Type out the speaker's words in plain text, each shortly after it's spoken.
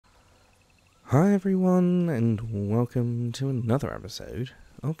Hi everyone, and welcome to another episode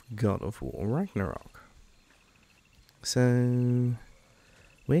of God of War Ragnarok. So,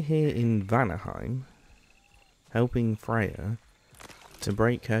 we're here in Vanaheim, helping Freya to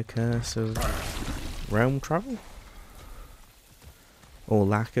break her curse of realm travel? Or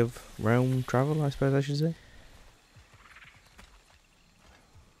lack of realm travel, I suppose I should say.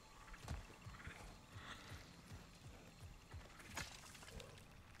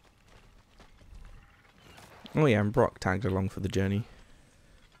 Oh yeah, and Brock tagged along for the journey.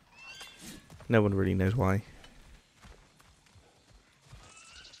 No one really knows why.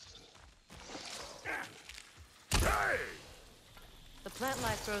 The plant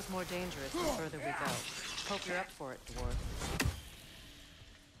life grows more dangerous the further we go. Hope you're up for it, dwarf.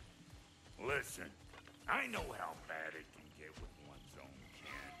 Listen, I know how bad it can get with one's own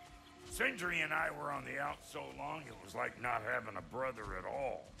kin. Sindri and I were on the out so long, it was like not having a brother at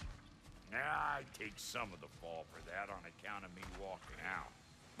all. Now, I take some of the fall for that on account of me walking out.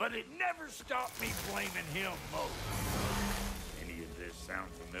 But it never stopped me blaming him most. Any of this sound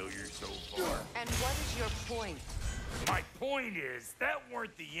familiar so far? And what is your point? My point is, that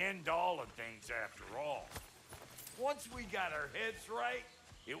weren't the end-all of things after all. Once we got our heads right,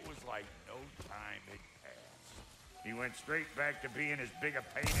 it was like no time had passed. He went straight back to being as big a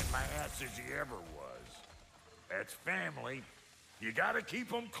pain in my ass as he ever was. That's family. You gotta keep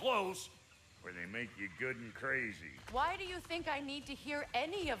them close, or they make you good and crazy. Why do you think I need to hear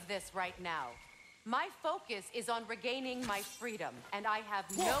any of this right now? My focus is on regaining my freedom, and I have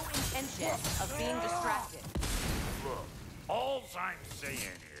no intention of being distracted. Look, all I'm saying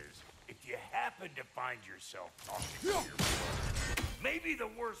is, if you happen to find yourself talking to your brother, maybe the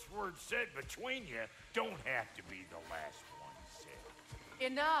worst words said between you don't have to be the last one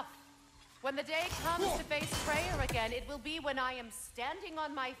said. Enough! When the day comes to face Freya again, it will be when I am standing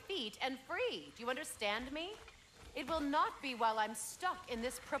on my feet and free. Do you understand me? It will not be while I'm stuck in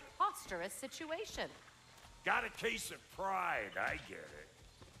this preposterous situation. Got a case of pride, I get it.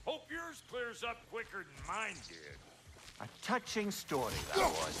 Hope yours clears up quicker than mine did. A touching story, that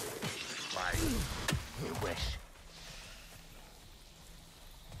was. Right. You wish.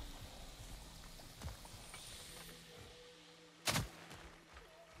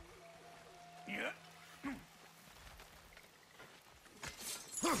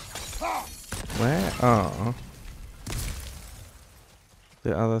 Where are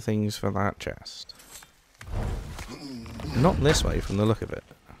the other things for that chest? Not this way from the look of it.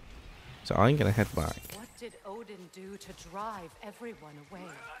 So I'm going to head back. What did Odin do to drive everyone away?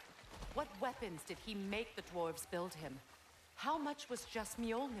 What weapons did he make the dwarves build him? How much was just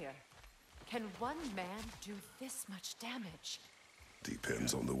Mjolnir? Can one man do this much damage?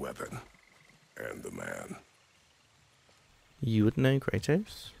 Depends on the weapon and the man. You would know,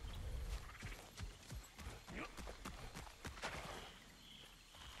 Kratos?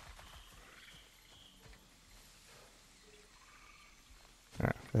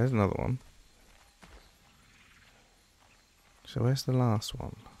 Ah, there's another one. So where's the last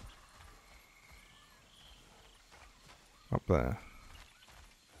one? Up there.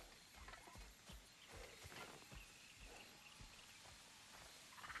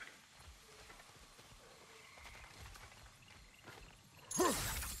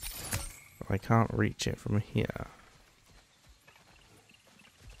 I can't reach it from here.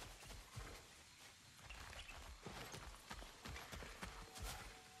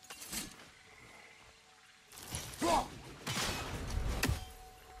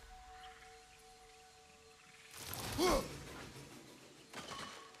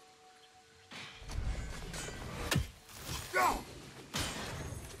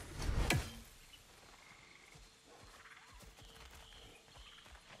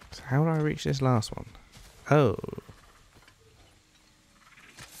 So how do I reach this last one? Oh.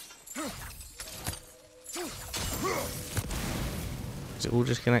 Is it all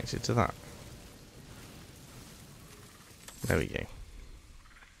just connected to that? There we go.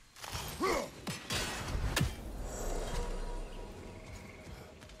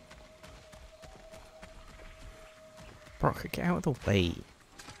 Brock, get out of the way.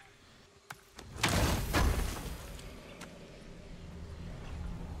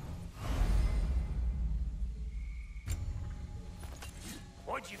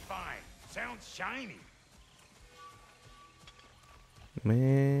 What'd you find? Sounds shiny.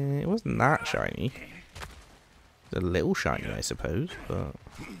 Man, it wasn't that shiny. It's a little shiny, I suppose, but...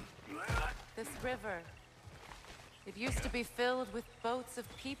 This river. It used to be filled with boats of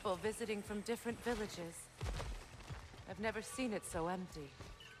people visiting from different villages. I've never seen it so empty.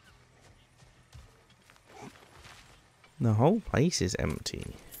 The whole place is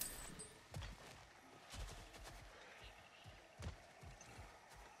empty.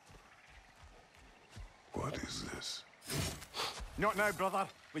 Not now, brother.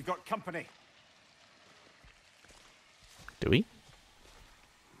 We've got company. Do we?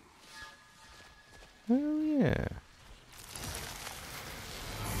 Oh, yeah.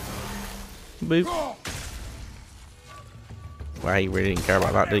 Boop. Well, he really didn't care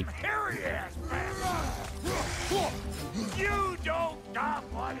about that, did he? Hairy-ass bastard! You don't got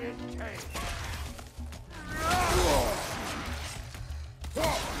what it takes!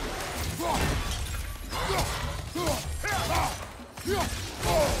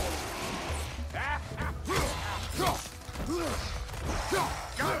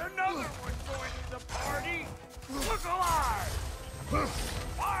 Got another one joining the party! Look alive!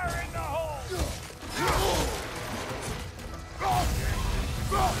 Fire in the hole!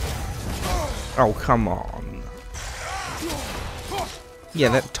 Oh, come on. Yeah,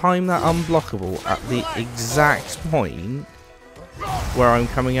 that time that unblockable at the exact point where I'm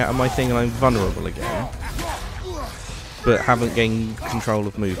coming out of my thing and I'm vulnerable again, but haven't gained control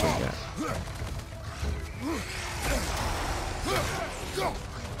of movement yet.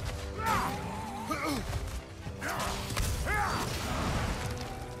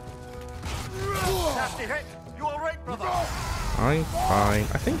 Nasty hit. You all right, brother? I'm fine.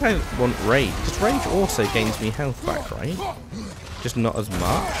 I think I want Rage, because Rage also gains me health back, right? Just not as much.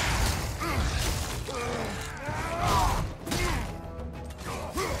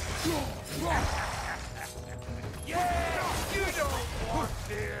 Yeah! You don't want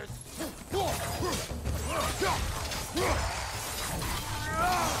this!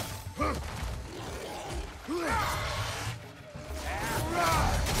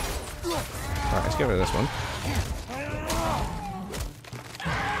 Alright, let's get rid of this one.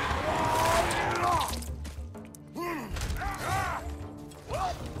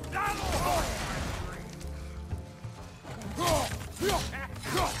 Well, that'll hold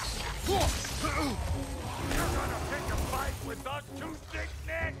You're gonna pick a fight with us two thick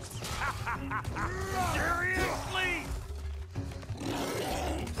necks? Seriously?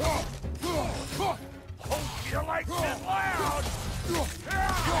 Hope you like it loud!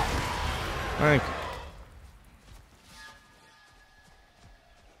 Thank.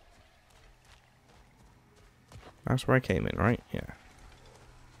 That's where I came in, right? Yeah.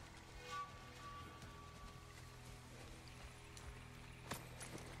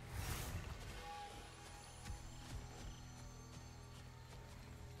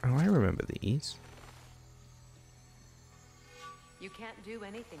 Oh, I remember these. You can't do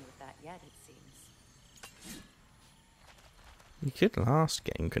anything with that yet, it seems. We could last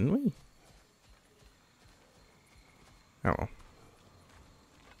game, couldn't we? Oh well.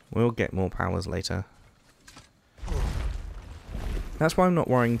 We'll get more powers later. That's why I'm not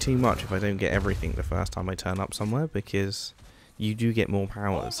worrying too much if I don't get everything the first time I turn up somewhere, because you do get more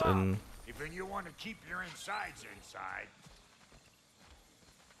powers and... If you want to keep your insides inside.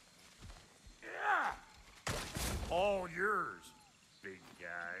 Yeah! All yours, big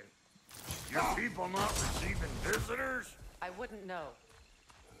guy. Your people not receiving visitors? I wouldn't know.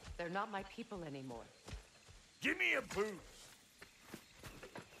 They're not my people anymore. Give me a boost.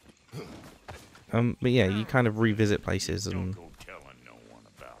 But yeah, you kind of revisit places and... Don't go telling no one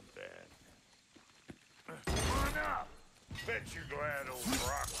about that. Come on up. Bet you're glad old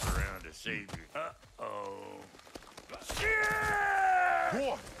Brock's around to save you. Uh-oh.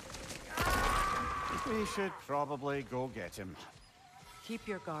 Shit! We should probably go get him. Keep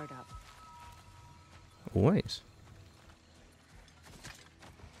your guard up. Always.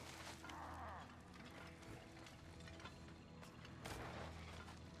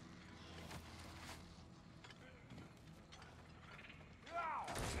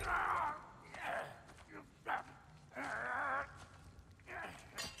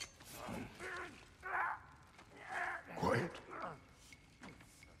 Quiet.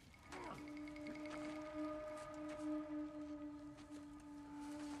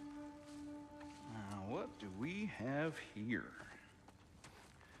 Now, what do we have here?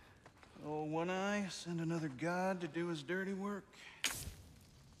 Oh, One Eye, send another god to do his dirty work.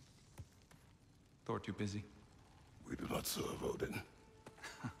 Thor too busy. We do not serve Odin.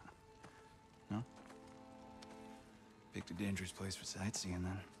 No? Picked a dangerous place for sightseeing,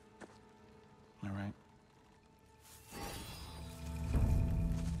 then. All right.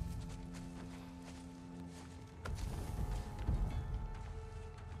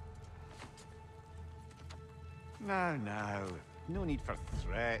 Now, now. No need for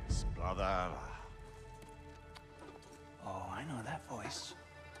threats, brother. Oh, I know that voice.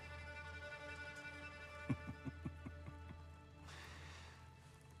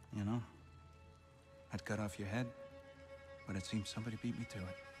 You know, I'd cut off your head, but it seems somebody beat me to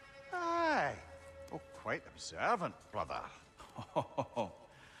it. Aye. Oh, quite observant, brother. Oh,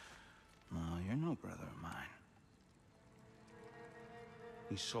 no, you're no brother of mine.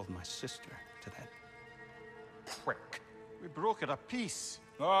 You sold my sister to that prick. We broke it a piece.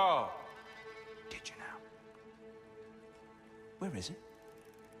 Oh! Did you now? Where is it?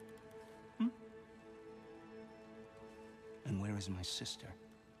 Hmm? And where is my sister?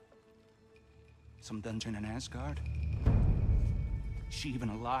 Some dungeon in Asgard? Is she even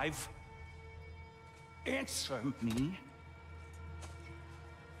alive? Answer me.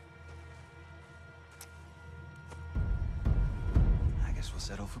 I guess we'll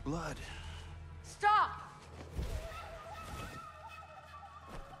settle for blood. Stop!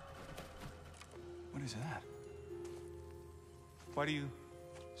 What is that? Why do you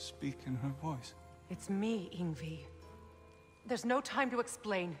speak in her voice? It's me, Ingvi. There's no time to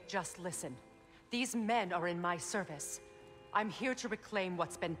explain, just listen. These men are in my service. I'm here to reclaim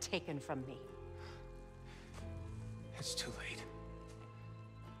what's been taken from me. It's too late.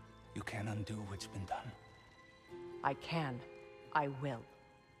 You can't undo what's been done. I can. I will.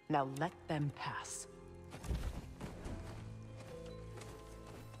 Now let them pass.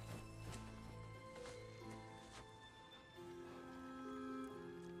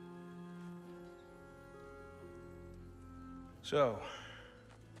 So,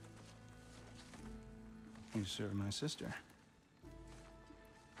 you serve my sister.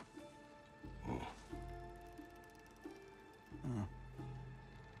 Oh.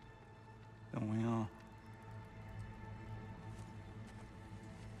 Don't we all?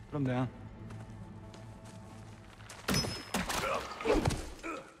 Put him down.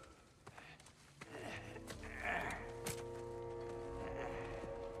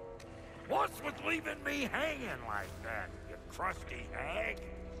 What's with leaving me hanging like that, you crusty hag?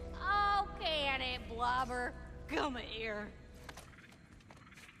 Oh, can it, Blobber? Come here.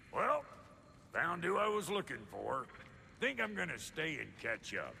 Well, found who I was looking for. Think I'm gonna stay and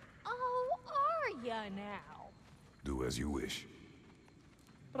catch up. Oh, are ya now? Do as you wish.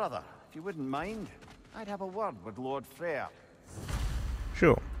 Brother, if you wouldn't mind, I'd have a word with Lord Freya.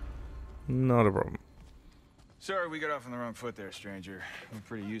 Sure. Not a problem. Sorry we got off on the wrong foot there, stranger. I'm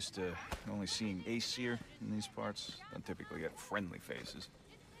pretty used to only seeing Aesir in these parts. Don't typically get friendly faces.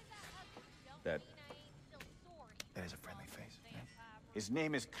 That is a friendly face, right? His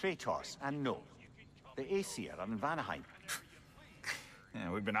name is Kratos, and no, the Aesir are in Vanaheim.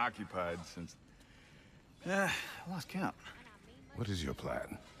 Yeah, we've been occupied since... I lost count. What is your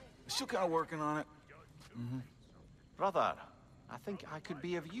plan? Still kind of working on it. Brother, I think I could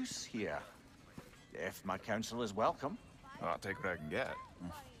be of use here. If my counsel is welcome. Well, I'll take what I can get.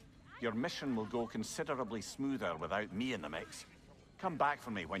 Your mission will go considerably smoother without me in the mix. Come back for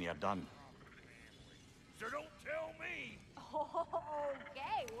me when you're done. So don't tell me!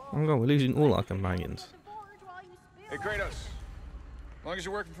 Okay, well... Oh god, we're losing all our companions. Hey, Kratos. As long as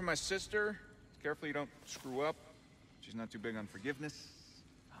you're working for my sister, careful you don't screw up. She's not too big on forgiveness.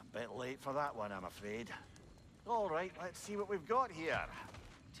 A bit late for that one, I'm afraid. All right, let's see what we've got here.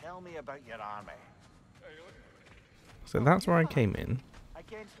 Tell me about your army. So that's where I came in.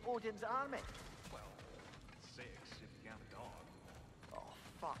 Against Odin's army? Well, 6 if you count a dog. Oh,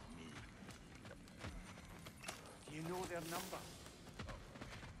 fuck me. Do you know their number?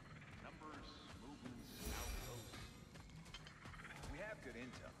 Numbers, movements, outposts. We have good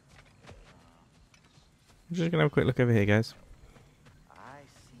intel. I'm just gonna have a quick look over here, guys. I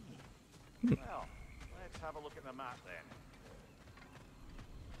see. Well, let's have a look at the map then.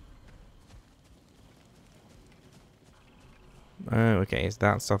 Oh, okay, it's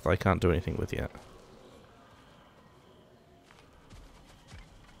that stuff that I can't do anything with yet.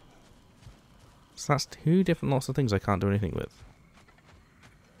 So that's 2 different lots of things I can't do anything with.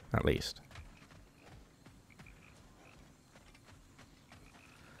 At least.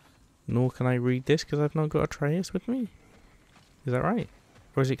 Nor can I read this because I've not got Atreus with me? Is that right?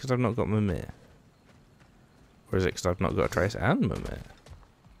 Or is it because I've not got Mimir? Or is it because I've not got Atreus and Mimir?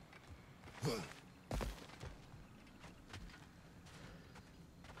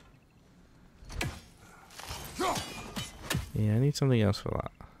 Yeah, I need something else for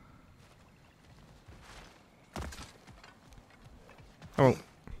that. Oh.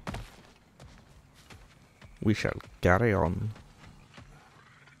 We shall carry on.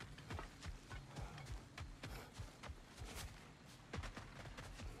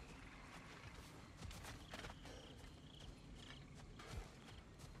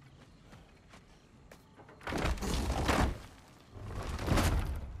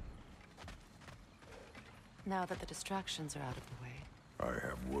 Now that the distractions are out of the way, I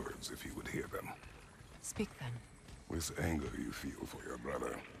have words if you would hear them. speak then. This anger you feel for your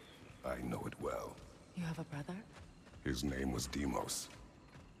brother, I know it well. You have a brother? His name was Deimos.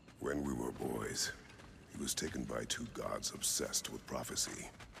 When we were boys, he was taken by two gods obsessed with prophecy.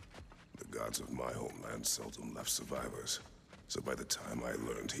 The gods of my homeland seldom left survivors, so by the time I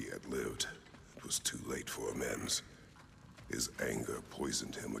learned he had lived, it was too late for amends. His anger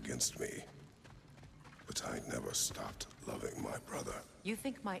poisoned him against me. But I never stopped loving my brother. You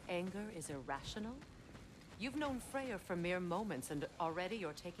think my anger is irrational? You've known Freya for mere moments and already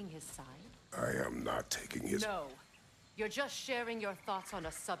you're taking his side? I am not taking his... No. You're just sharing your thoughts on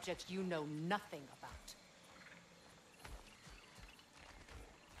a subject you know nothing about.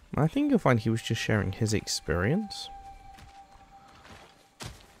 I think you'll find he was just sharing his experience.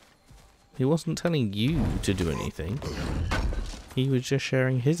 He wasn't telling you to do anything. He was just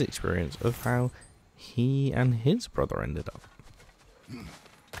sharing his experience of how he and his brother ended up.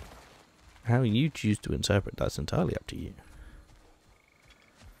 How you choose to interpret that's entirely up to you.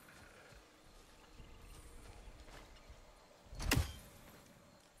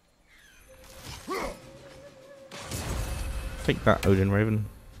 Take that, Odin Raven.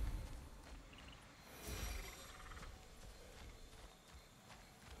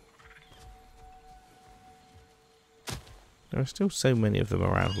 There are still so many of them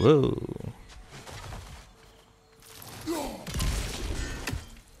around. Whoa.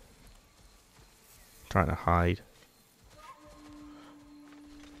 Trying to hide.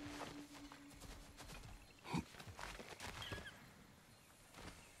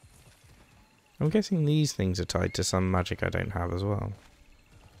 I'm guessing these things are tied to some magic I don't have as well.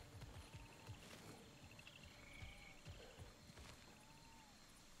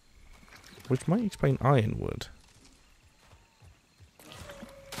 Which might explain Ironwood.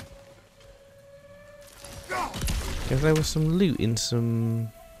 Because there was some loot in some...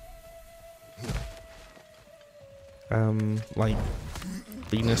 like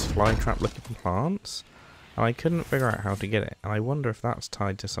Venus flytrap looking plants, and I couldn't figure out how to get it, and I wonder if that's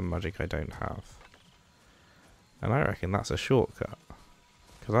tied to some magic I don't have. And I reckon that's a shortcut,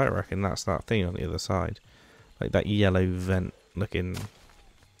 because I reckon that's that thing on the other side, like that yellow vent looking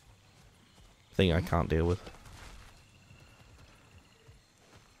thing I can't deal with.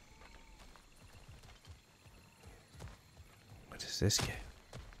 Where does this go?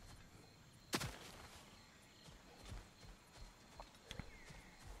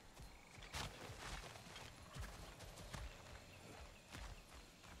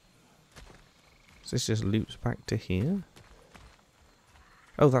 This just loops back to here.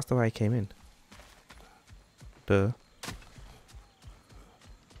 Oh, that's the way I came in. Duh.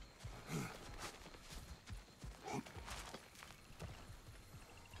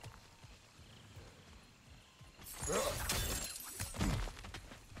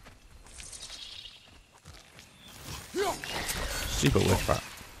 Super whiff that.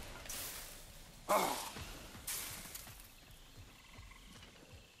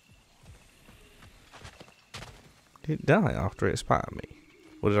 Did it die after it spat at me?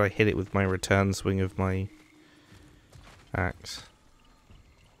 Or did I hit it with my return swing of my axe?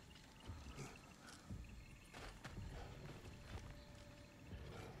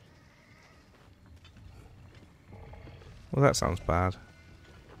 Well, that sounds bad.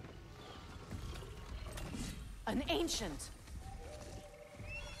 An ancient.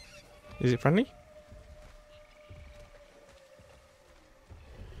 Is it friendly?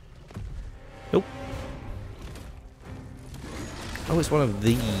 Nope. Oh, it's one of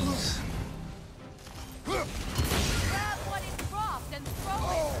these.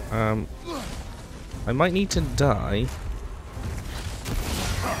 I might need to die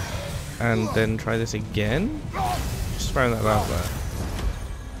and then try this again. Just throwing that out there.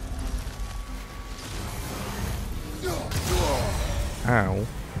 Ow.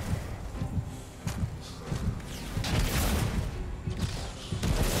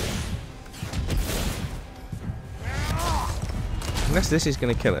 Unless this is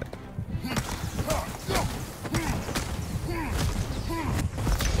going to kill it.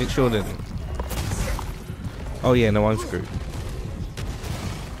 It sure didn't. Oh yeah, no, I'm screwed.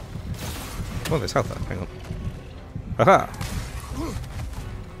 Oh, there's health there. Hang on. Aha!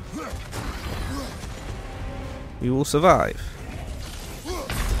 We will survive.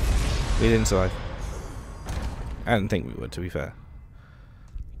 We didn't survive. I didn't think we would, to be fair.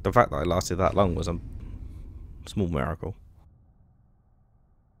 The fact that I lasted that long was a small miracle.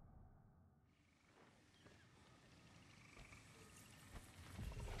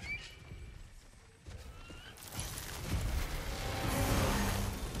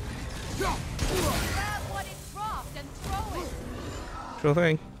 Sure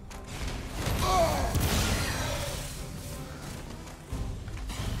thing.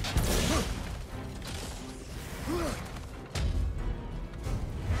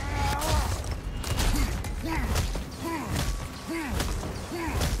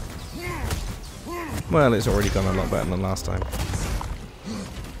 Well, it's already gone a lot better than last time.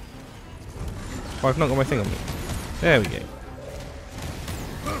 Oh, I've not got my thing on me. There we go.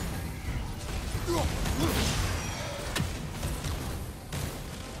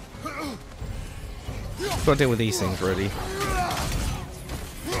 Got to deal with these things, really.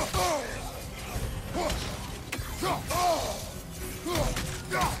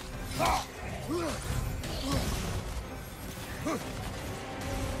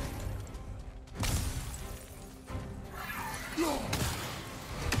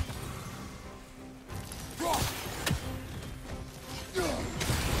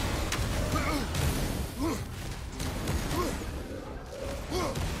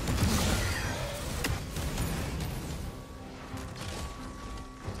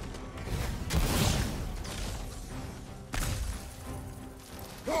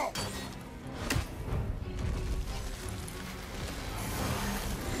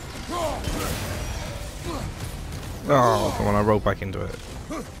 Oh, come on, I rolled back into it.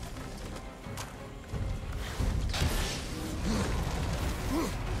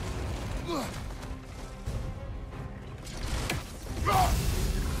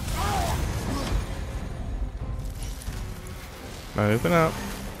 Open up.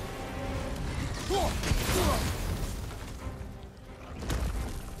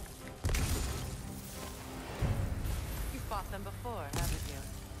 You fought them before, haven't you?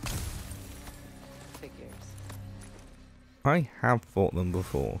 Figures. I have fought them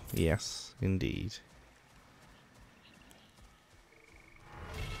before. Yes, indeed.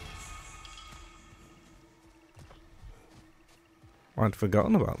 I'd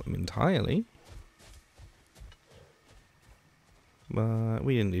forgotten about them entirely. But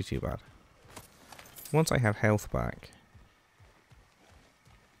we didn't do too bad. Once I had health back,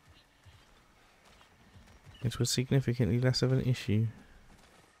 it was significantly less of an issue.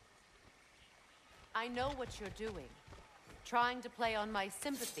 I know what you're doing. Trying to play on my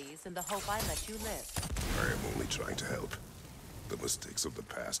sympathies in the hope I let you live. I am only trying to help. The mistakes of the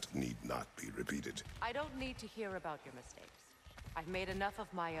past need not be repeated. I don't need to hear about your mistakes. I've made enough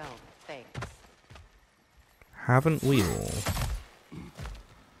of my own, thanks. Haven't we all?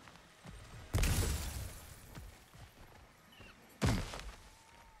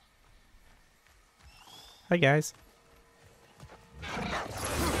 Hi guys.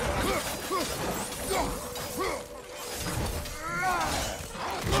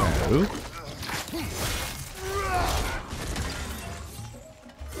 No.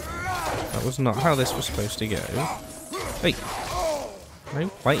 That was not how this was supposed to go. Hey!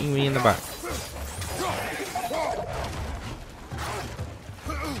 No, biting me in the back.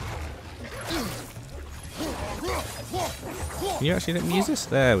 Can you actually let me use this?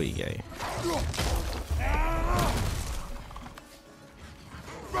 There we go.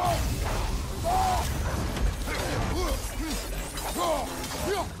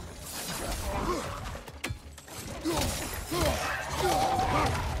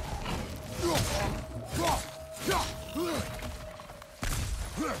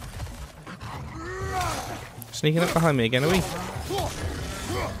 Sneaking up behind me again, are we?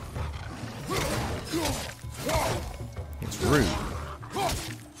 It's rude.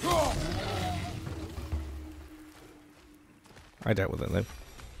 I dealt with it though.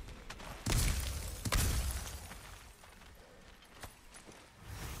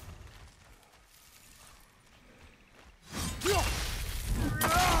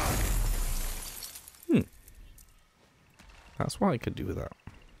 That's what I could do with that.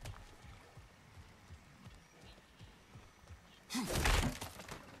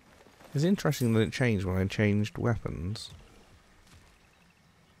 It's interesting that it changed when I changed weapons.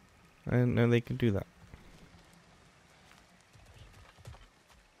 I didn't know they could do that.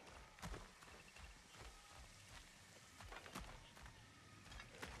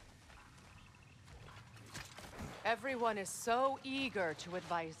 Everyone is so eager to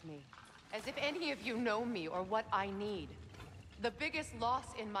advise me, as if any of you know me or what I need. The biggest loss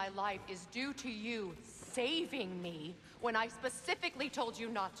in my life is due to you saving me when I specifically told you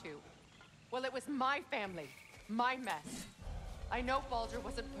not to. Well, it was my family, my mess. I know Baldur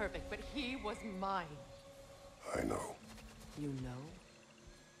wasn't perfect, but he was mine. I know. You know?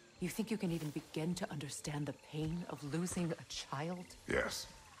 You think you can even begin to understand the pain of losing a child? Yes,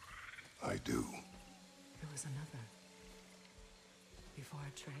 I do. There was another. Before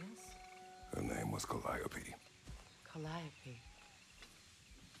Atreus? Her name was Calliope. Calliope.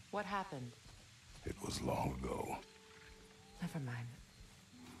 What happened? It was long ago. Never mind.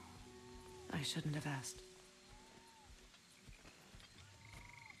 I shouldn't have asked.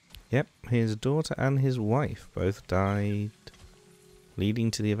 Yep, his daughter and his wife both died,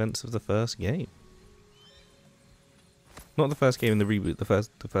 leading to the events of the first game. Not the first game in the reboot, the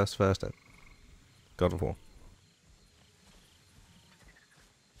first God of War.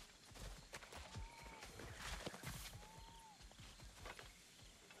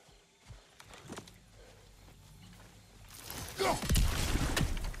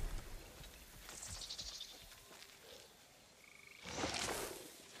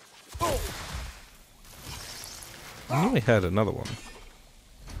 I knew I heard another one.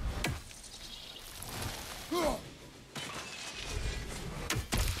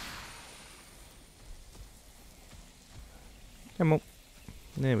 Come on.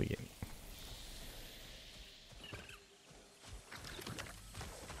 There we go.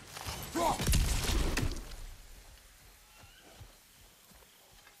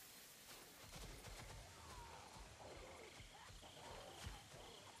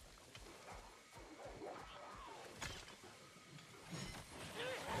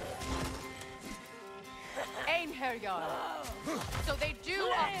 So they do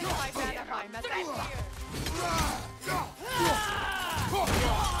occupy Vanaheim as I feared.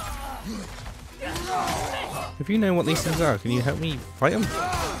 If you know what these things are, can you help me fight them?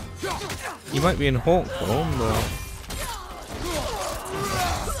 You might be in Hawk form, but...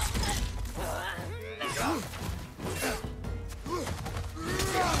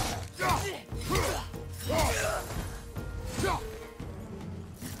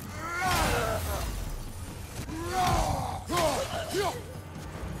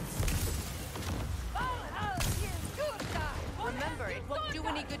 Remember, it won't do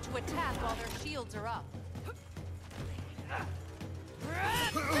any good to attack while their shields are up.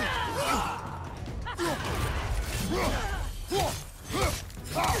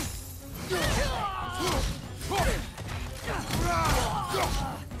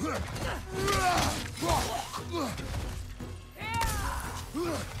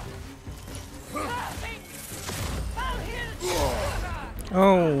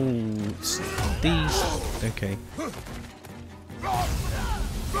 Oh, these... Okay.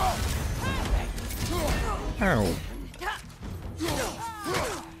 Ow.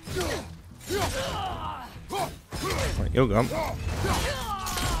 Right, you're gone.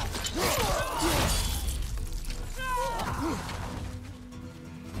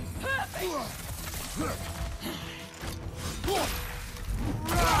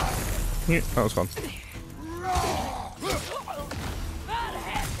 Yeah, that was fun.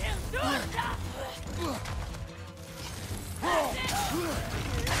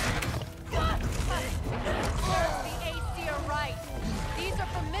 These are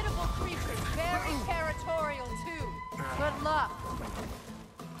formidable creatures, very territorial too. Good luck.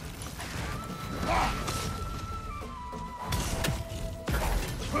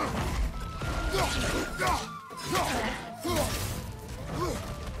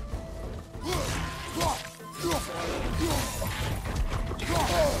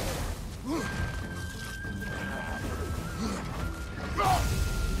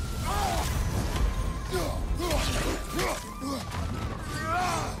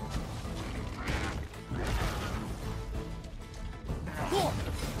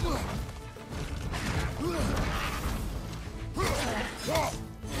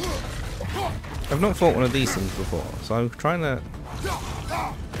 I've not fought one of these things before, so I'm trying to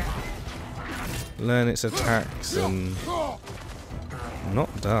learn its attacks and not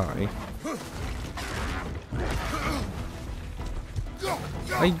die.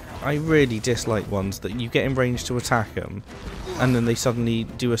 I really dislike ones that you get in range to attack them, and then they suddenly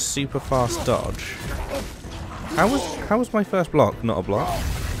do a super fast dodge. How was my first block not a block?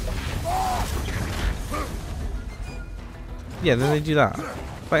 Yeah, then they do that.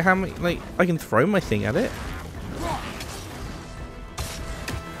 Like how many? Like I can throw my thing at it,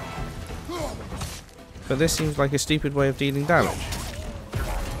 but this seems like a stupid way of dealing damage.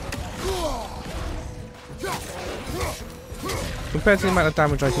 Compared to the amount of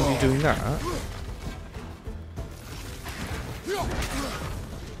damage I can do doing that.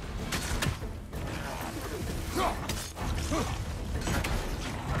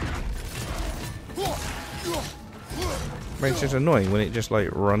 It's just annoying when it just like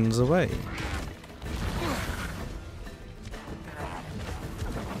runs away.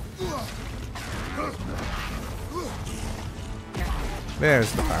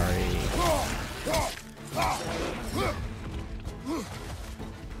 There's the parry.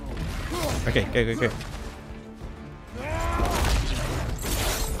 Okay, go.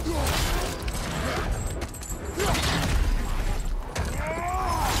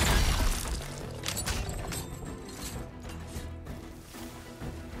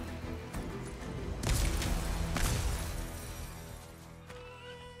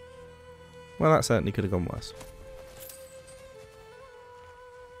 Well, that certainly could have gone worse.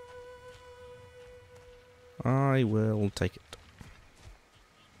 I will take it.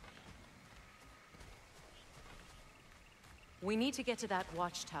 We need to get to that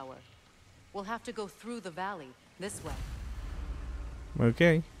watchtower. We'll have to go through the valley, this way.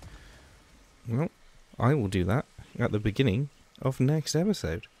 Okay. Well, I will do that at the beginning of next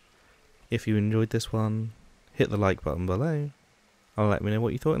episode. If you enjoyed this one, hit the like button below. Let me know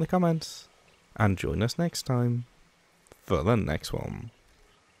what you thought in the comments. And join us next time for the next one.